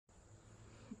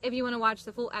If you want to watch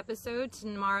the full episode,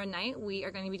 tomorrow night we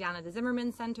are going to be down at the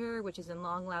Zimmerman Center, which is in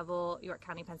Long Level, York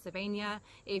County, Pennsylvania.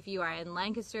 If you are in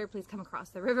Lancaster, please come across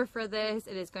the river for this.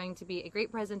 It is going to be a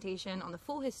great presentation on the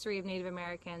full history of Native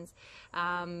Americans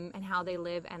and how they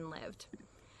live and lived.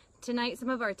 Tonight, some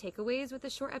of our takeaways with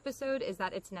this short episode is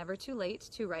that it's never too late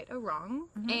to right a wrong.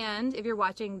 And if you're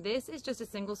watching, this is just a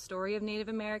single story of Native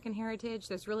American heritage.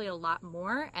 There's really a lot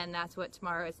more, and that's what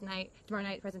tomorrow night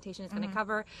presentation is going to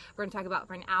cover. We're going to talk about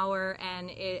for an hour, and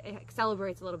it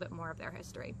celebrates a little bit more of their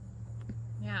history.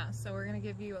 Yeah, so we're going to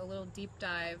give you a little deep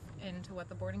dive into what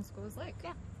the boarding school is like.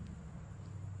 Yeah.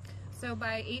 So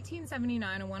by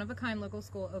 1879, a one-of-a-kind local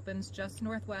school opens just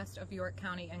northwest of York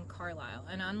County and Carlisle.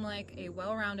 And unlike a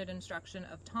well-rounded instruction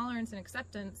of tolerance and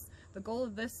acceptance, the goal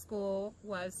of this school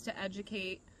was to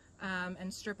educate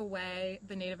and strip away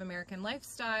the Native American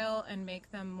lifestyle and make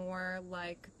them more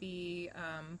like the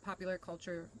popular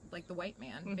culture, like the white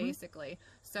man, basically.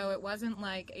 So it wasn't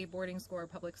like a boarding school or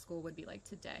public school would be like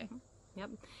today.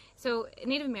 Yep. So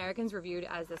Native Americans were viewed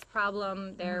as this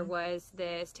problem. There was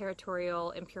this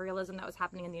territorial imperialism that was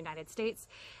happening in the United States.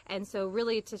 And so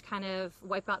really to kind of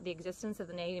wipe out the existence of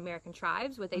the Native American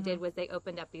tribes, what they did was they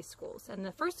opened up these schools. And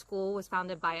the first school was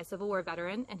founded by a Civil War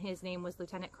veteran, and his name was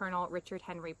Lieutenant Colonel Richard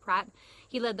Henry Pratt.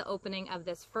 He led the opening of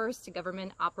this first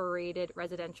government-operated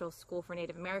residential school for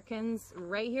Native Americans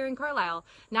right here in Carlisle.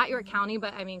 Not York County,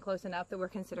 but I mean close enough that we're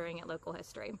considering it local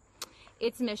history.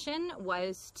 Its mission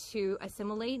was to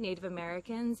assimilate Native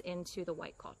Americans into the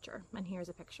white culture. And here's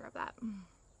a picture of that.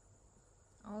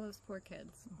 All those poor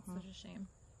kids. Such a shame.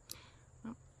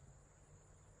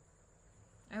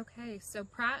 Okay, so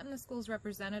Pratt and the school's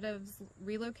representatives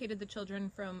relocated the children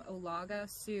from Olaga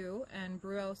Sioux and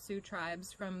Bruel Sioux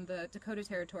tribes from the Dakota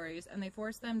territories, and they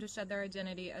forced them to shed their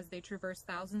identity as they traversed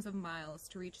thousands of miles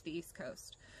to reach the East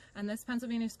Coast. And this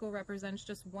Pennsylvania school represents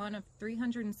just one of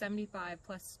 375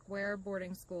 plus square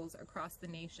boarding schools across the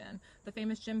nation. The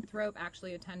famous Jim Thorpe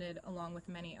actually attended along with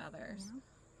many others. Yeah.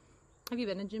 Have you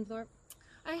been to Jim Thorpe?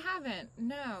 I haven't,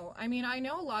 no. I mean, I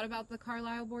know a lot about the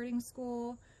Carlisle boarding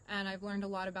school, and I've learned a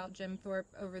lot about Jim Thorpe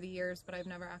over the years, but I've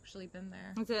never actually been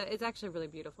there. It's actually a really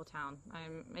beautiful town.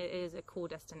 It is a cool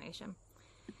destination.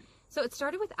 So it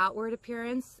started with outward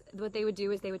appearance. What they would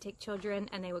do is they would take children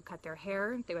and they would cut their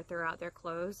hair, they would throw out their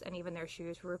clothes, and even their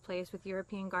shoes were replaced with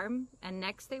European garb. And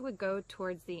next they would go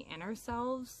towards the inner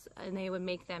selves, and they would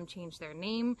make them change their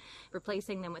name,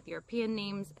 replacing them with European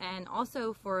names. And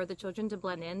also for the children to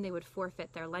blend in, they would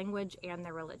forfeit their language and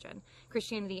their religion.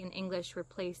 Christianity and English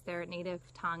replaced their native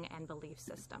tongue and belief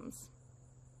systems.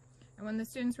 And when the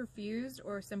students refused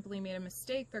or simply made a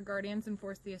mistake, their guardians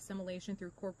enforced the assimilation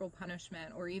through corporal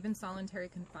punishment or even solitary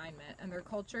confinement. And their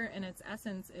culture, in its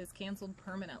essence, is canceled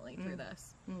permanently through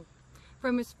this. For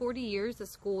almost 40 years, the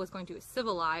school was going to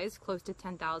civilize close to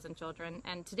 10,000 children.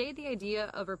 And today, the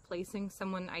idea of replacing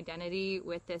someone's identity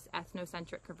with this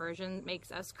ethnocentric conversion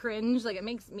makes us cringe. Like, it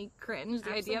makes me cringe,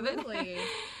 the idea of it.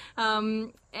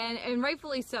 And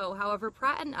rightfully so. However,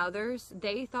 Pratt and others,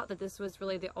 they thought that this was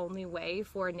really the only way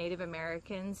for Native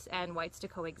Americans and whites to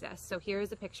coexist. So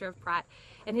here's a picture of Pratt,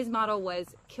 and his motto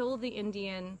was, "Kill the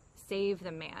Indian, save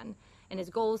the man." And his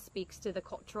goal speaks to the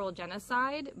cultural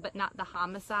genocide, but not the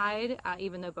homicide,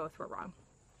 even though both were wrong.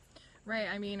 Right,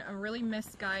 I mean, a really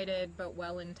misguided but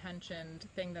well-intentioned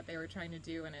thing that they were trying to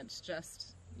do, and it's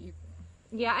just...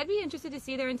 Yeah, I'd be interested to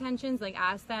see their intentions, like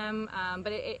ask them,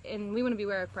 and we want to be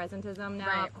aware of presentism now.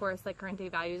 Right. Of course, like current day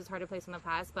values is hard to place in the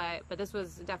past, but this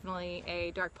was definitely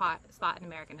a dark spot in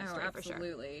American history, for sure.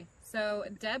 Absolutely. So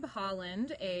Deb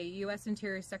Haaland, a U.S.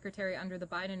 Interior Secretary under the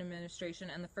Biden administration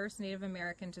and the first Native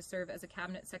American to serve as a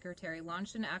cabinet secretary,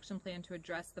 launched an action plan to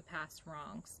address the past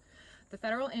wrongs. The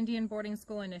Federal Indian Boarding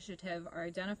School Initiative are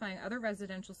identifying other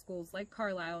residential schools like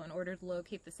Carlisle in order to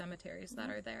locate the cemeteries that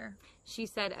are there. She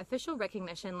said official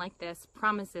recognition like this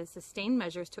promises sustained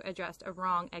measures to address a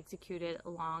wrong executed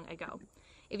long ago.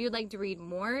 If you'd like to read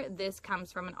more, this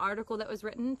comes from an article that was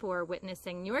written for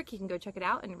Witnessing New York. You can go check it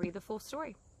out and read the full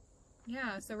story.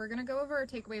 Yeah, so we're going to go over our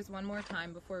takeaways one more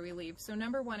time before we leave. So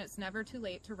number one, it's never too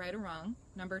late to right a wrong.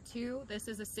 Number two, this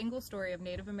is a single story of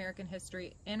Native American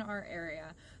history in our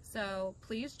area. So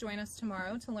please join us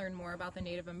tomorrow to learn more about the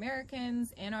Native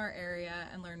Americans in our area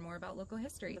and learn more about local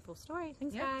history. The full story.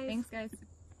 Thanks, guys. Thanks, guys.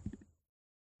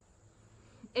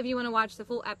 If you want to watch the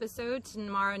full episode,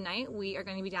 tomorrow night we are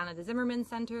going to be down at the Zimmerman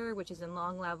Center, which is in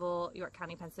Long Level, York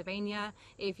County, Pennsylvania.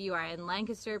 If you are in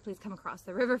Lancaster, please come across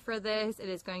the river for this. It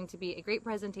is going to be a great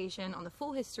presentation on the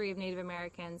full history of Native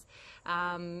Americans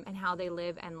and how they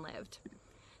live and lived.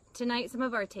 Tonight, some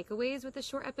of our takeaways with this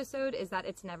short episode is that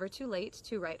it's never too late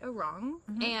to right a wrong.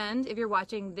 And if you're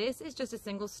watching, this is just a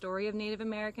single story of Native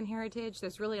American heritage.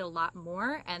 There's really a lot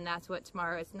more, and that's what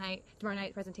tomorrow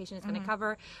night presentation is going to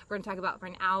cover. We're going to talk about for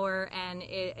an hour, and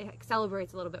it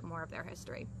celebrates a little bit more of their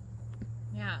history.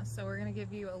 Yeah, so we're going to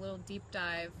give you a little deep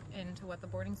dive into what the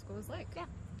boarding school is like. Yeah.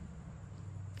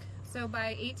 So by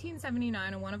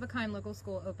 1879, a one-of-a-kind local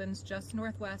school opens just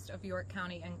northwest of York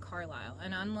County and Carlisle.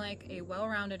 And unlike a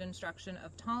well-rounded instruction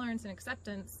of tolerance and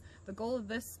acceptance, the goal of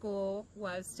this school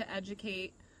was to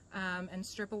educate and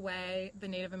strip away the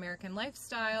Native American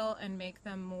lifestyle and make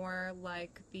them more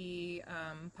like the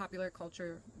popular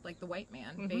culture, like the white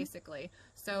man, basically.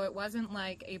 So it wasn't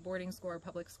like a boarding school or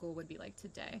public school would be like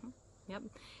today. Yep.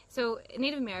 So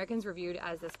Native Americans were viewed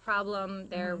as this problem.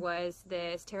 There was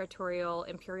this territorial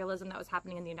imperialism that was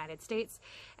happening in the United States.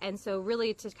 And so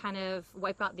really to kind of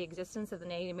wipe out the existence of the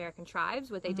Native American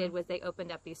tribes, what they did was they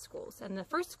opened up these schools. And the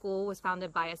first school was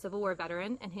founded by a Civil War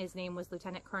veteran, and his name was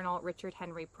Lieutenant Colonel Richard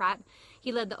Henry Pratt.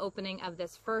 He led the opening of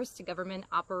this first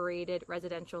government-operated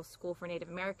residential school for Native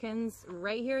Americans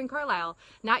right here in Carlisle.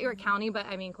 Not York County, but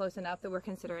I mean close enough that we're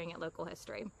considering it local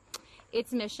history.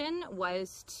 Its mission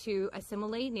was to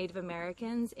assimilate Native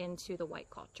Americans into the white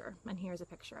culture. And here's a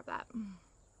picture of that.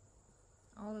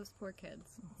 All those poor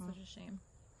kids. Such a shame.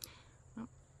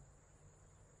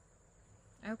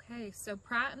 Okay, so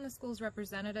Pratt and the school's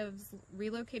representatives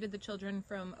relocated the children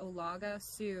from Olaga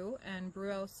Sioux and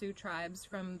Brule Sioux tribes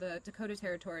from the Dakota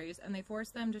territories, and they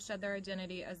forced them to shed their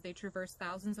identity as they traversed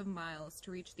thousands of miles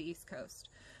to reach the East Coast.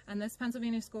 And this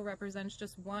Pennsylvania school represents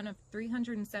just one of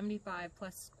 375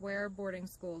 plus square boarding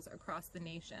schools across the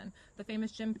nation. The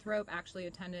famous Jim Thorpe actually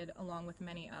attended along with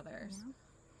many others. Yeah.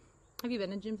 Have you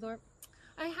been to Jim Thorpe?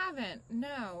 I haven't,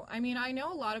 no. I mean, I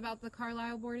know a lot about the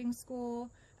Carlisle boarding school,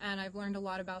 and I've learned a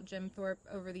lot about Jim Thorpe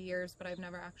over the years, but I've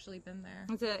never actually been there.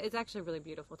 It's actually a really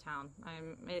beautiful town.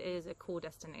 It is a cool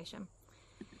destination.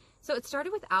 So it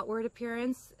started with outward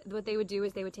appearance. What they would do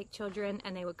is they would take children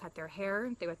and they would cut their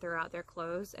hair, they would throw out their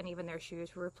clothes, and even their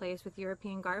shoes were replaced with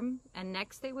European garb. And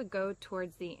next they would go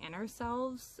towards the inner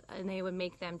selves, and they would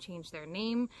make them change their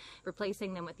name,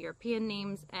 replacing them with European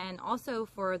names. And also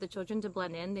for the children to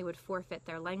blend in, they would forfeit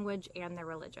their language and their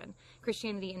religion.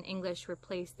 Christianity and English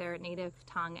replaced their native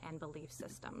tongue and belief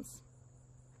systems.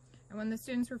 And when the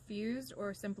students refused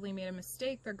or simply made a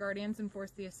mistake, their guardians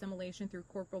enforced the assimilation through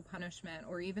corporal punishment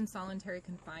or even solitary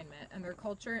confinement. And their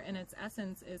culture, in its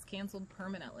essence, is canceled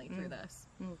permanently through this.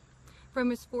 For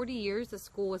almost 40 years, the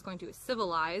school was going to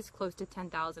civilize close to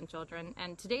 10,000 children.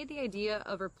 And today, the idea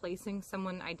of replacing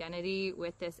someone's identity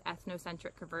with this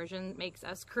ethnocentric conversion makes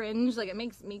us cringe. Like, it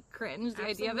makes me cringe, the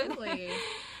idea of it.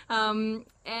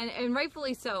 And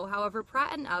rightfully so. However,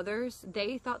 Pratt and others,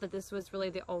 they thought that this was really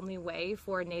the only way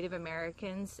for Native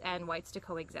Americans and whites to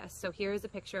coexist. So here's a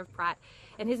picture of Pratt.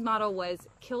 And his motto was,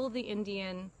 kill the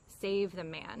Indian, save the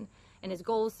man. And his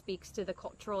goal speaks to the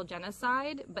cultural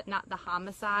genocide, but not the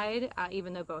homicide,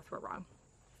 even though both were wrong.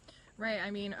 Right.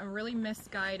 I mean, a really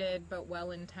misguided but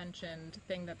well-intentioned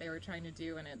thing that they were trying to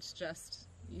do, and it's just...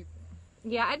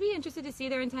 Yeah, I'd be interested to see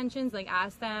their intentions, like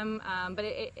ask them,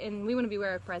 and we want to be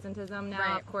aware of presentism now.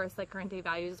 Right. Of course, like current day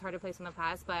values is hard to place in the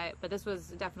past, but this was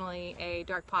definitely a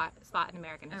dark spot in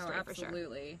American history for sure.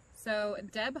 Absolutely. So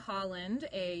Deb Haaland,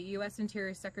 a U.S.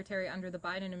 Interior Secretary under the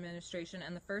Biden administration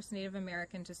and the first Native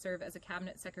American to serve as a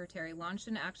cabinet secretary, launched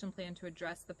an action plan to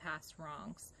address the past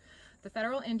wrongs. The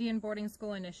Federal Indian Boarding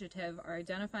School Initiative are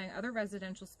identifying other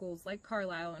residential schools like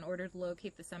Carlisle in order to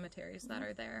locate the cemeteries that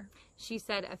are there. She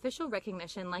said official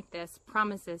recognition like this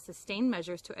promises sustained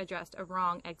measures to address a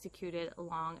wrong executed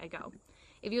long ago.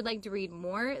 If you'd like to read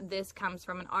more, this comes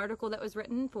from an article that was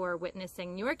written for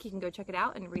Witnessing New York. You can go check it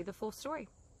out and read the full story.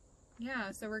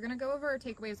 Yeah, so we're going to go over our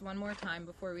takeaways one more time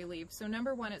before we leave. So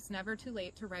number one, it's never too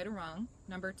late to right a wrong.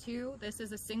 Number two, this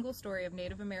is a single story of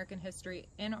Native American history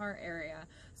in our area.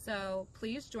 So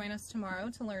please join us tomorrow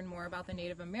to learn more about the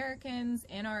Native Americans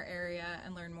in our area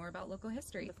and learn more about local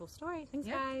history. The full story. Thanks,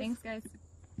 guys. Thanks, guys.